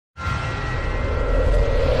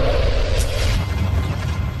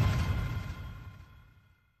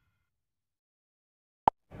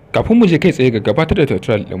Kafin mu je kai tsaye ga gabatar da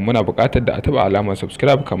tutorial din, muna buƙatar da a taba alamar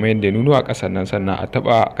subscribe kamar yadda ya nuno a ƙasar nan, sannan a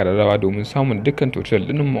taba ƙararrawa domin samun dukkan tutorial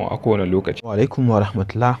din mu a kowane lokaci. Wa alaikum wa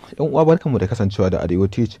rahmatullah. Yan uwa barkanmu da kasancewa da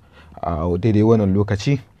ArewaTeach a daidai wannan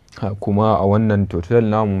lokaci, kuma a wannan tutorial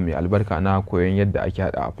namu mai albarka na koyon yadda ake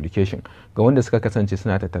hada application. Ga wanda suka kasance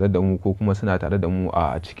suna tare da mu ko kuma suna tare da mu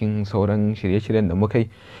a cikin sauran shirye-shiryen da muka yi,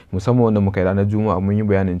 musamman wanda muka yi ranar Juma'a, mun yi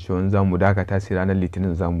bayanin cewa za mu dakata sai ranar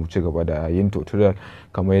Litinin za mu ci gaba da yin tutorial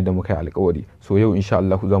kamar yadda muka yi alkawari. So yau insha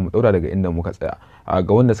Allah za mu daura daga inda muka tsaya.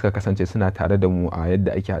 Ga wanda suka kasance suna tare da mu a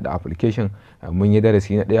yadda ake hada application, mun yi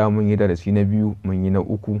darasi na 1, mun yi darasi na 2, mun yi na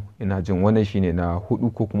 3, ina jin wannan shine na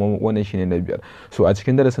 4 ko kuma wannan shine na 5. So a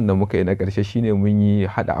cikin darasin da muka yi na ƙarshe shine mun yi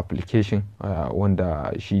hada application,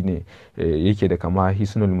 wanda shine yake da kama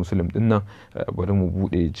hisnul muslim din nan. Bari mu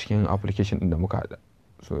bude cikin application din da muka hada.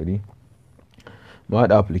 Mu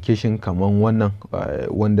hada application kaman wannan,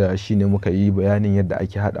 wanda shine muka yi bayanin yadda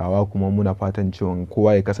ake hadawa, kuma muna fatan cewa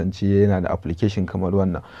kowa ya kasance yana da application kamar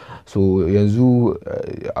wannan. So yanzu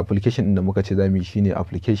application din da muka ce zamu yi shine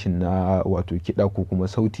application na wato kiɗa ko kuma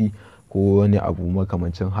sauti ko wani abu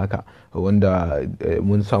makamancin haka, wanda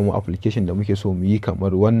mun samu application da muke so mu yi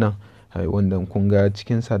kamar wannan, wanda kun ga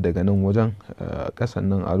cikinsa daga nan wajen kasan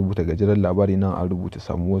nan a rubuta gajeren labari, nan a rubuta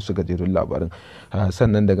samu wasu gajerun labarin,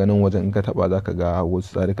 sannan daga nan wajen in ka taba za ka ga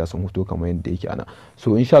wasu tsarika sun fito kamar yadda yake ana.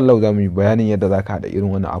 So insha Allah za mu yi bayanin yadda za ka haɗa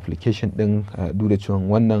irin wannan application din, duk da cewa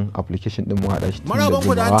wannan application din mu haɗa shi tun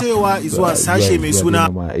da jimawa zuwa sashe mai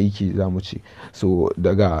suna aiki za mu ci. So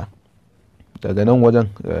daga nan wajen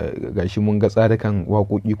gashi mun ga tsarikan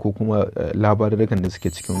waƙoƙi ko kuma labarukan da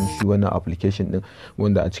suke cikin shi wannan application din,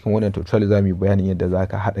 wanda a cikin wannan tutorial za mu yi bayanin yadda za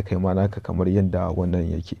ka haɗa kai ma naka kamar yadda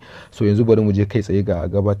wannan yake. So yanzu bari mu je kai tsaye ga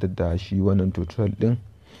gabatar da shi wannan tutorial din.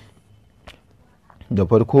 Da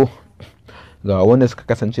farko, ga wanda suka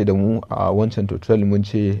kasance da mu a wancan tutorial mun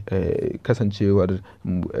ce kasancewar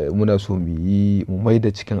muna so mu mai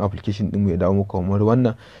da cikin application din mu ya dawo muka kamar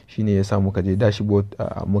wannan, shine yasa muka je dashboard,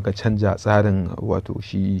 muka canja tsarin wato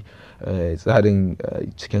shi tsarin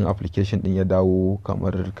cikin application din ya dawo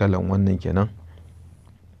kamar kalan wannan kenan.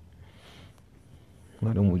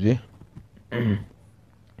 Bari mu je.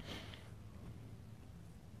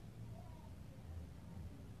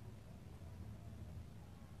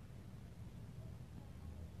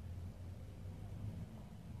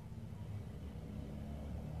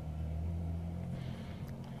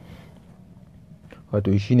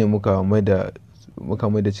 Wato shine muka mai da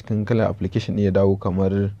cikin kalan application din ya dawo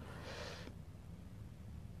kamar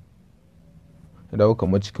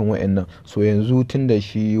cikin wayannan. So yanzu tunda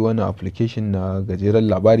shi wannan application na gajeren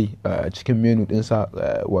labari cikin menu dinsa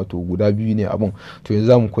wato guda biyu ne abun, to yanzu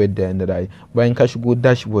zamu koyar da yanda da bayan ka shigo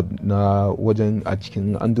dashboard na wajen a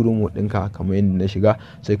cikin Android mode ɗinka kamar yadda na shiga,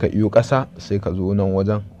 sai ka iyo ƙasa, sai ka zo nan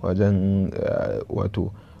wajen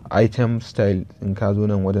wato item style. In ka zo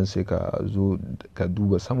nan wajen sai ka zo ka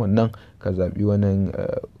duba saman nan, ka zaɓi wannan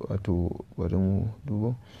wato bari mu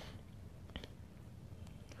duba,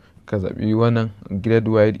 ka zaɓi wannan grid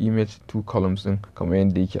wide image 2 columns din kamar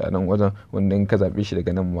yadda yake a nan wajen, wanda in ka zaɓe shi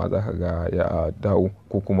daga nan ma za ka ga ya dawo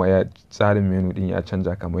ko kuma ya tsarin menu din ya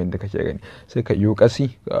canja kamar yadda kake gani. Sai ka iyo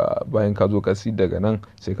kasi, bayan ka zo kasi daga nan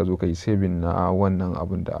sai ka zo ka yi saving na wannan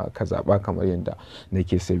abun da ka zaɓa kamar yadda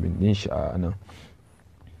nake saving din shi a nan.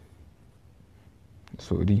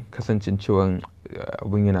 Sorry, kasancin cewa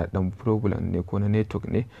abun yana dan problem ne ko na network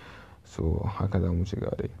ne, so haka za mu ci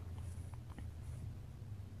gaba dai.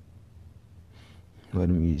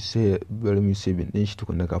 Bari mu yi saving din shi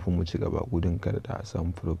tukunna kafin mu ci gaba, gudun kada ta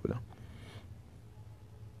samu problem.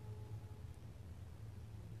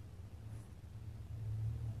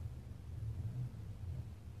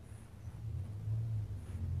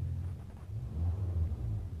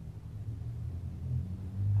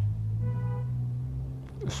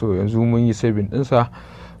 So yanzu mun yi saving ɗinsa,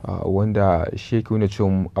 wanda shi yake nuna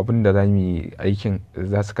cewa abin da za mu yi aikin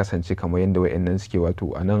za su kasance kamar yadda wayannan suke.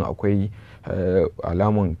 Wato a nan akwai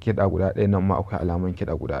alaman kiɗa guda ɗaya, nan ma akwai alaman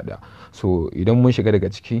kiɗa guda ɗaya. So idan mun shiga daga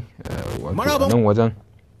ciki, wato nan wajen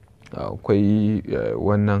akwai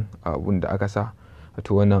wannan abun da aka sa,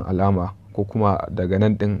 wato wannan alama, ko kuma daga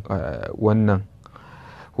nan ɗin wannan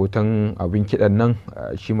hoton abin kiɗan nan,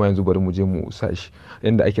 shi ma yanzu bari mu je mu sa shi.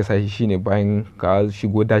 Yanda ake sa shi shine bayan ka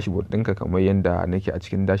shigo dashboard ɗinka kamar yadda nake a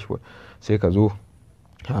cikin dashboard, sai ka zo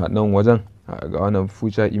nan wajen ga wannan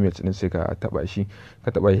future image din sai ka taba shi,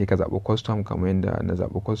 ka taba shi ka zaɓi custom kamar yadda na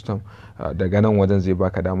zaɓi custom. Daga nan wajen zai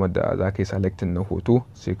baka damar da za ka yi selecting na hoto,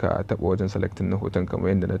 sai ka taba wajen selecting na hoton kamar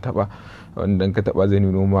yadda na taba. Wanda ka taba zai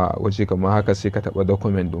nuno ma waje kamar haka, sai ka taba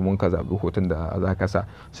document domin ka zaɓi hoton da za ka sa,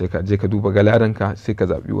 sai ka je ka duba galarin ka, sai ka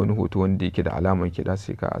zaɓi wani hoto wanda yake da alamar kiɗa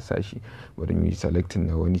sai ka sa shi. Bari mu yi selecting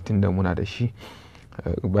na wani tunda muna da shi.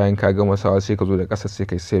 Bayan ka gama sawa sai ka zo da ƙasa sai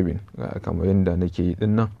ka yi saving kamar yadda nake yi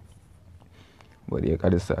din nan. Bari ya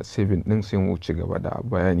ƙarasa saving din sai mu ci gaba da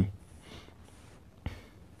bayani.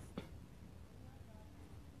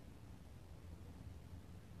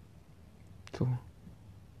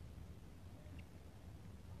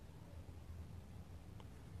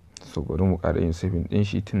 So bari mu ƙara yin saving din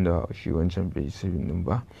shi tunda shi wancan bai yi saving din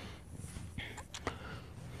ba.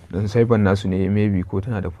 Dan cyber nasu ne maybe ko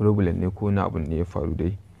tana da problem ne ko na abun ne ya faru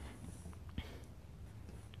dai.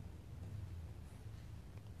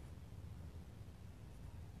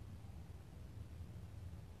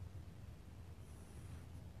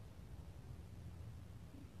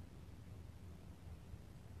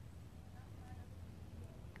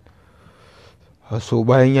 So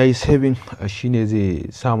bayan ya yi saving shine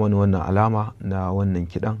zai sa mana wannan alama na wannan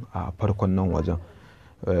kiɗan a farkon nan wajen,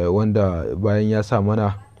 wanda bayan ya sa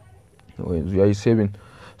mana yanzu ya yi saving.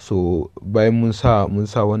 So bayan mun sa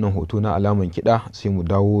wannan hoto na alaman kiɗa sai mu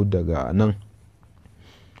dawo daga nan,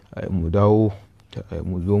 mu dawo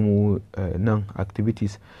mu zo mu nan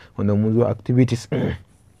activities. Wanda mun zo activities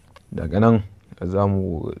daga nan za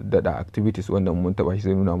mu daɗa activities wanda mun taɓa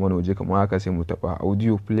shi zai nuna mana waje kamar haka, sai mu taɓa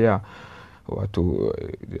audio player. Wato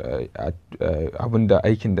abinda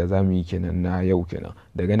aikin da za mu yi kenan na yau kenan.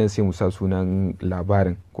 Daga nan sai mu sa sunan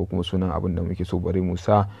labarin ko kuma sunan abin da muke so. Bari mu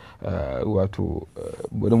sa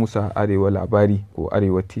bari mu sa Arewa labari ko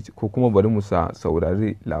ArewaTeach, ko kuma bari mu sa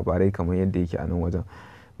saurari labarai kamar yadda yake a nan wajen.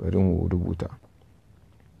 Bari mu rubuta.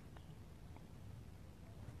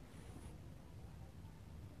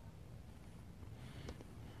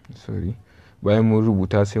 Sorry. Bayan mun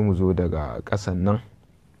rubuta sai mu zo daga ƙasan nan.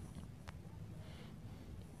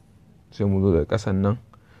 Sai mu zo daga ƙasan nan.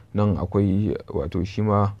 Nan akwai wato shi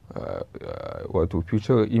ma wato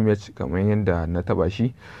future image kamar yadda na taba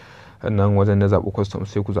shi. Nan wajen na zaɓi custom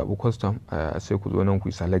sai ku zaɓi custom, sai ku zo nan ku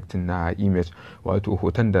yi selecting na image, wato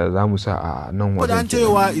hoton da za mu sa a nan wajen.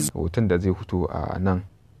 Hoton da zai fito a nan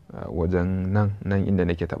wajen nan inda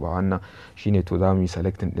nake taba wannan shine to za mu yi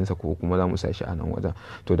selecting ɗinsa ko kuma za mu sa shi a nan wajen.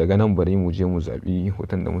 To daga nan bari mu je mu zaɓi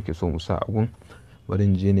hoton da muke so mu sa a gun. Bari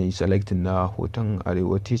in je na yi selecting na hoton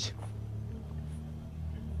ArewaTeach.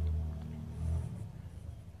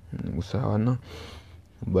 Mu sa wannan.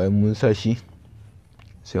 Bayan mun sa shi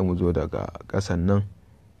sai mu zo daga ƙasan nan.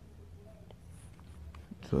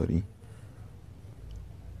 Sorry.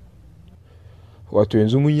 Wato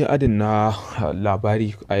yanzu mun yi adin na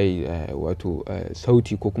labari wato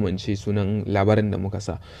sauti ko kuma in ce sunan labarin da muka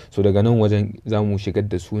sa. So daga nan wajen za mu shigar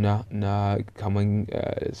da suna na kaman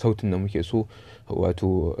sautin da muke so,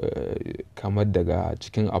 wato kamar daga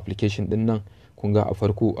cikin application din nan kun ga a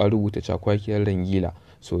farko an rubuta cakwakiyar rangila.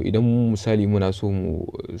 So idan misali muna so mu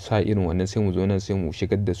sa irin wannan sai mu zo nan sai mu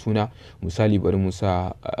shigar da suna. Misali bari mu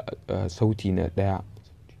sa sauti na ɗaya.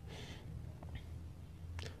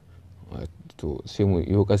 To sai mu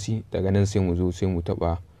yi ƙasi. Daga nan sai mu zo sai mu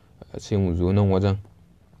taɓa, sai mu zo nan wajen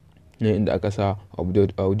nan inda aka sa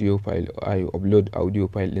upload audio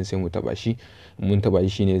file din sai mu taɓa shi. Mun taɓa shi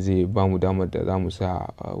shine zai bamu damar da za mu sa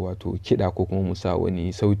wato kiɗa ko kuma mu sa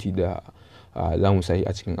wani sauti da za mu sa shi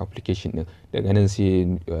a cikin application din. Daga nan sai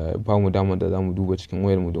bamu damar da za mu duba cikin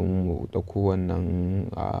wayarmu domin mu ɗauko wannan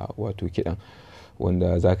wato kiɗan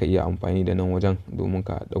wanda za ka iya amfani da nan wajen domin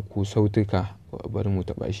ka ɗauko sautuka. Bari mu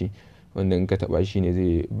taɓa shi. Wanda in ka taɓa shi ne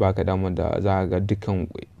zai baka damar da za ka ga dukkan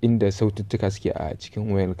inda saututtuka suke a cikin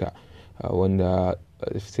wayarka, wanda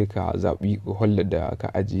sai ka zaɓi holder da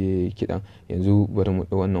ka ajiye kiɗan. Yanzu bari mu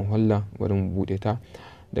ɗau wannan holder, bari mu buɗe ta.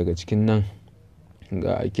 Daga cikin nan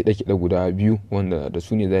ga kiɗe-kiɗe guda biyu wanda da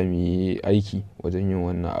su ne za mu yi aiki wajen yin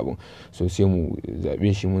wannan abun. So sai mu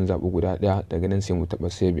zaɓe shi, mun zaɓi guda ɗaya. Daga nan sai mu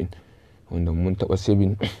taɓa saving. Wanda mun taɓa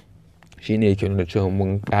saving shine yake nuna cewa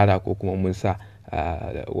mun ƙara ko kuma mun sa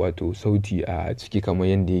wato sauti a ciki kamar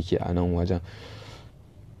yadda yake a nan wajen.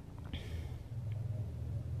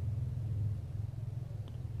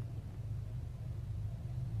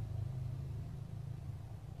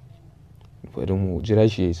 Bari mu jira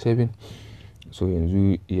shi ya yi saving. So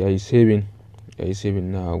yanzu ya yi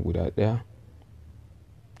saving na guda ɗaya.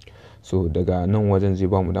 So daga nan wajen zai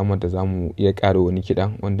bamu damar da za mu iya ƙara wani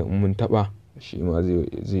kiɗan wanda in mun taɓa shi ma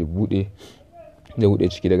zai buɗe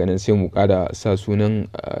ciki. Daga nan sai mu ƙara sa sunan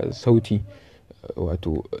sauti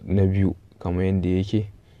wato na biyu kamar yadda yake.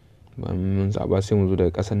 Mun zaɓa sai mu zo daga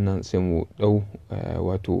ƙasan nan sai mu ɗau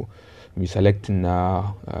wato mu selecting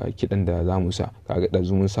na kiɗan da za mu sa. Kaga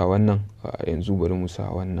ɗazu mun sa wannan, yanzu bari mu sa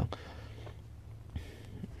wannan.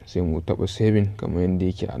 Sai mu taɓa saving kamar yadda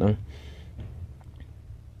yake a nan.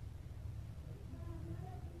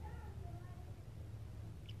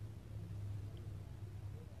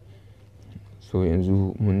 So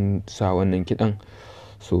yanzu mun sa wannan kiɗan.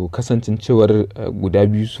 So kasancewar guda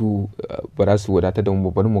biyu su ba za su wadata da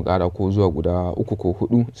mu, bari mu ƙara ko zuwa guda 3 ko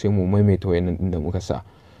 4 sai mu maimaita wayannan ɗin da muka sa.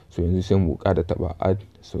 So yanzu sai mu ƙara taɓa add,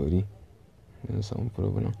 sorry zan samu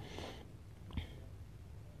problem.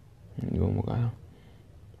 Yanzu mu ƙara.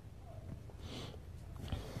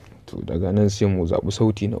 To daga nan sai mu zaɓi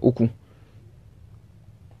sauti na 3.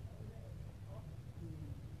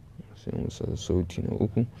 Sai mu sa sauti na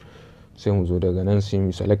 3. Sai mu zo daga nan sai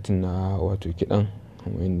mu selecting na wato kiɗan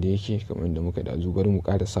kamar yadda yake, kamar yadda muka ɗazu. Bari mu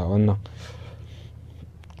ƙara sa wannan.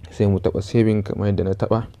 Sai mu taɓa saving kamar yadda na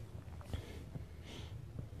taɓa.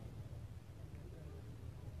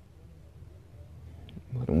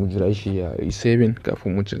 Bari mu jira shi ya yi saving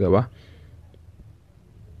kafin mu ci gaba.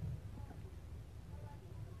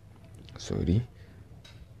 Sorry.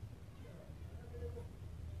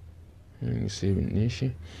 Yi saving ɗin shi.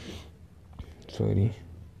 Sorry.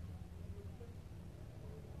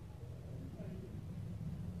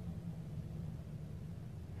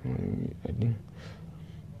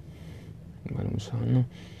 Bari mu sa wannan.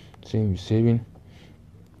 Sai mu saving.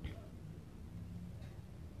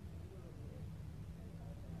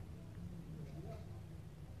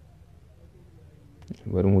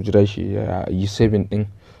 Bari mu jira shi ya yi saving ɗin.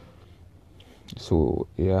 So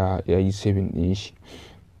ya yi saving ɗin shi.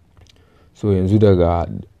 So yanzu daga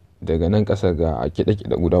nan ƙasa ga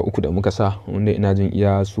kiɗe-kiɗe guda 3 da muka sa, wanda ina jin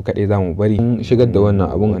iya su kaɗai za mu bari. Shigar da wannan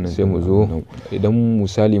abun sai mu zo. Idan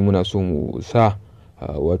misali muna so mu sa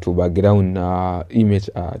wato background na image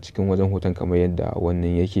a cikin wajen hoton kamar yadda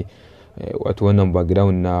wannan yake, wato wannan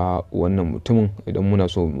background na wannan mutumin, idan muna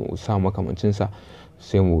so mu sa makamancinsa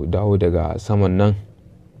sai mu dawo daga saman nan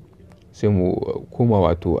sai mu koma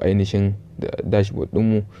wato ainihin dashboard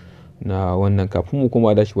ɗinmu na wannan. Kafin mu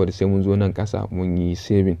koma dashboard sai mun zo nan ƙasa mun yi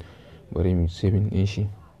saving. Bari mu saving ɗin shi.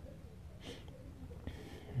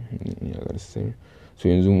 So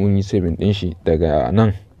yanzu mun yi saving ɗin shi. Daga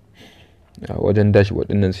nan wajen dashboard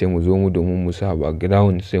ɗin nan sai mu zo mu domin mu sa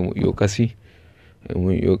background. Sai mu iyo ƙasi.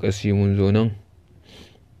 Mun iyo ƙasi mun zo nan.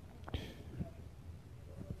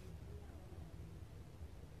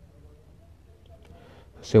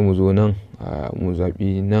 Sai mu zo nan mu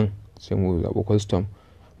zaɓi nan sai mu zaɓi custom.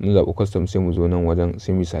 Mun zaɓi custom sai mu zo nan wajen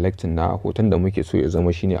sai mu selecting na hoton da muke so ya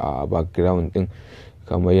zama shine a background ɗin,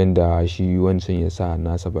 kamar yadda shi wancan ya sa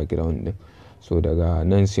nasa background ɗin. So daga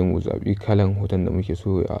nan sai mu zaɓi kalan hoton da muke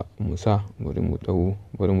so mu sa. Bari mu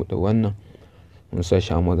ɗau wannan. Mun sa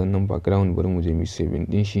shi a mazannin background. Bari mu je mu saving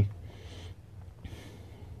ɗin shi.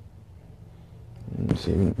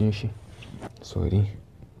 Saving ɗin shi. Sorry.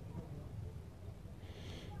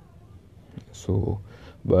 So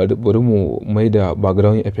bari mu mai da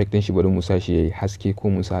background effect ɗin shi. Bari mu sa shi yayi haske ko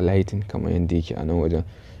mu sa lighting kamar yadda yake a nan wajen.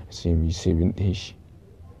 Sai mu yi saving ɗin shi.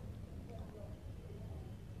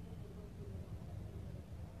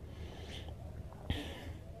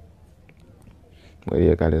 Bari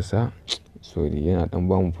ya ƙarasa. Sorry, yana ɗan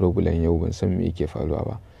ba mu problem yau, ban san me yake faruwa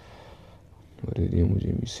ba. Bari dai mu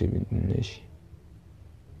je mu saving ɗin shi.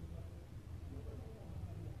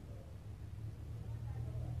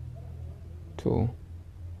 To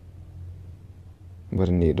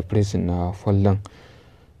bari ne replacing na folder.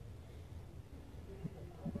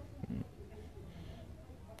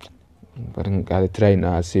 Bari in ƙara try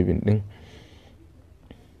na saving ɗin.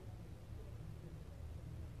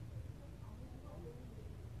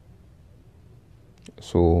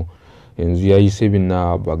 So yanzu ya yi saving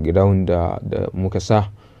na background da muka sa.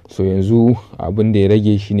 So yanzu abin da ya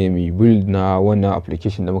rage shine mu build na wannan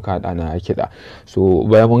application da muka haɗa na kiɗa. So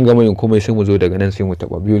bayan mun gama yin komai sai mu zo daga nan sai mu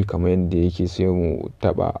taɓa build kamar yadda yake. Sai mu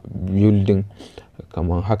taɓa building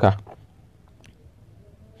kamar haka,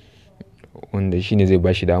 wanda shine zai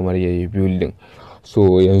bashi damar ya yi building.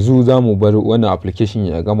 So yanzu za mu bar wannan application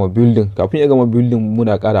ya gama building. Kafin ya gama building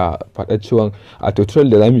muna ƙara faɗa cewa a tutorial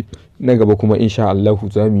da zamu na gaba kuma insha Allah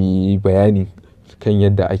za mu yi bayani kan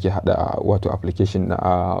yadda ake haɗa wato application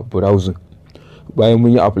na browsing. Bayan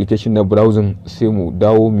mun yi application na browsing sai mu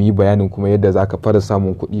dawo mu yi bayanin kuma yadda za ka fara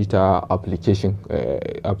samun kuɗi ta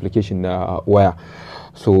application na waya.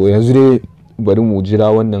 So yanzu dai bari mu jira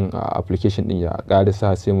wannan application din ya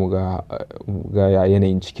ƙarasa sai mu ga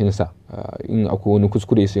yanayin cikinsa. In akwai wani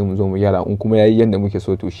kuskure sai mu zo mu gyara. In kuma yayi yadda muke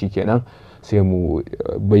so to shikenan sai mu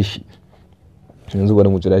bai shi. yanzu bari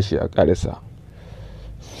mu jira shi a ƙarisa.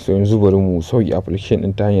 So yanzu bari mu sauki application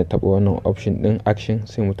din ta hanyar taɓa wannan option din action,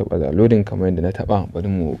 sai mu taɓa downloading kamar yadda na taɓa. Bari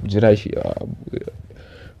mu jira shi a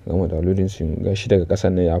gama downloading. Sai ga shi daga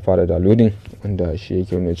ƙasan nan ya fara downloading, wanda shi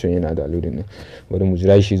yake nuna cewa yana downloading din. Bari mu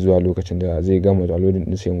jira shi zuwa lokacin da zai gama downloading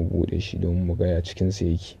din sai mu buɗe shi domin mu ga ya cikin sa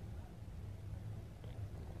yake.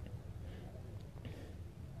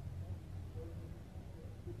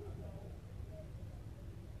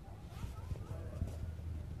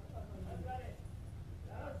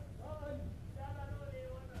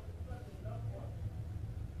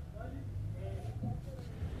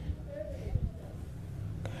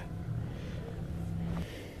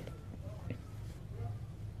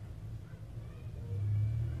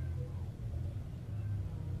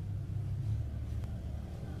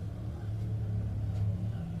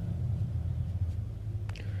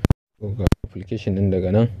 Ga application din daga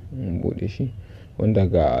nan mun buɗe shi, wanda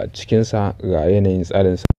ga cikinsa ga yanayin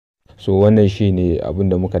tsarinsa. So wannan shi ne abin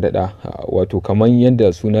da muka daɗa, wato kamar yadda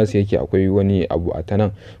sunansa yake akwai wani abu a ta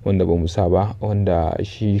nan wanda ba mu sa ba, wanda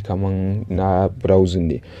shi kamar na browsing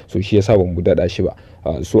ne. So shi yasa ba mu daɗa shi ba.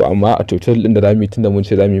 So amma a tutorial ɗin da zamu yi, tunda mun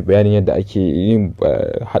ce zamu yi bayanin yadda ake yin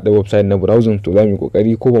haɗa website na browsing, to zamu yi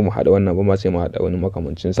ƙoƙari ko ba mu haɗa wannan ba ma sai mu haɗa wani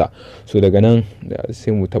makamancin sa. So daga nan sai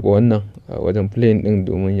mu taɓa wannan wajen playing ɗin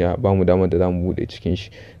domin ya bamu damar da zamu buɗe cikin shi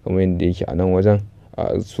kamar yadda yake a nan wajen.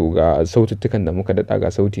 So ga saututtukan da muka daɗa, ga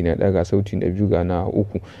sauti na ɗaya, ga sauti na biyu, ga na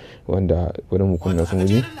uku, wanda bari mu kunna su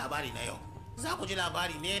waje.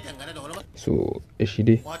 So shi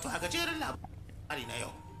dai.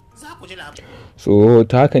 So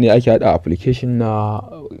ta haka ne ake haɗa application na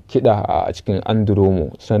kiɗa a cikin Andromo.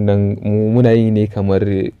 Sannan muna yi ne kamar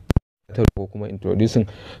ko kuma introducing.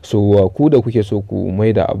 So ku da kuke so ku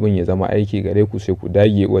maida abun ya zama aiki gare ku, sai ku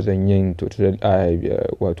dage wajen yin tutorial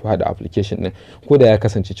wato hada application din. Ko da ya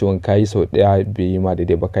kasance cewa kayi sau ɗaya bai yi ma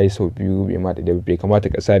daidai ba, kayi sau biyu bai ma daidai ba, bai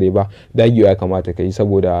kamata ka sare ba. Dagewa ya kamata ka yi,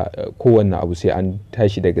 saboda kowanne abu sai an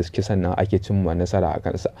tashi da gaske sannan ake cimma nasara a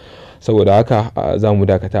kansa. Saboda haka za mu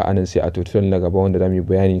dakata anan, sai a tutorial na gaba wanda za mu yi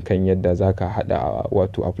bayani kan yadda za ka hada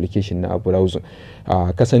wato application na browsing.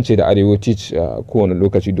 Kasance da ArewaTeach kowane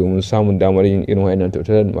lokaci domin samun damar yin irin wayannan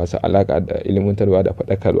tutorial masu alaka da ilimantarwa da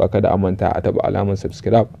faɗakarwa. Kada a manta a taɓa alamar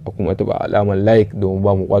subscribe, a kuma taɓa alamar like domin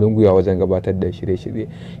ba mu ƙwarin gwiwa wajen gabatar da shirye-shirye.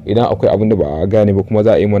 Idan akwai abin da ba a gane ba kuma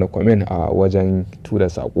za a yi mana comment a wajen tura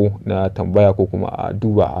saƙo na tambaya, ko kuma a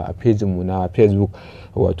duba a page mu na Facebook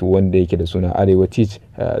wato wanda yake da suna ArewaTeach.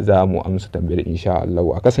 Za mu amsa tambayar insha Allah.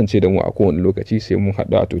 A kasance da mu a kowane lokaci, sai mun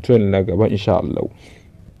haɗu a tutorial na gaba insha Allah.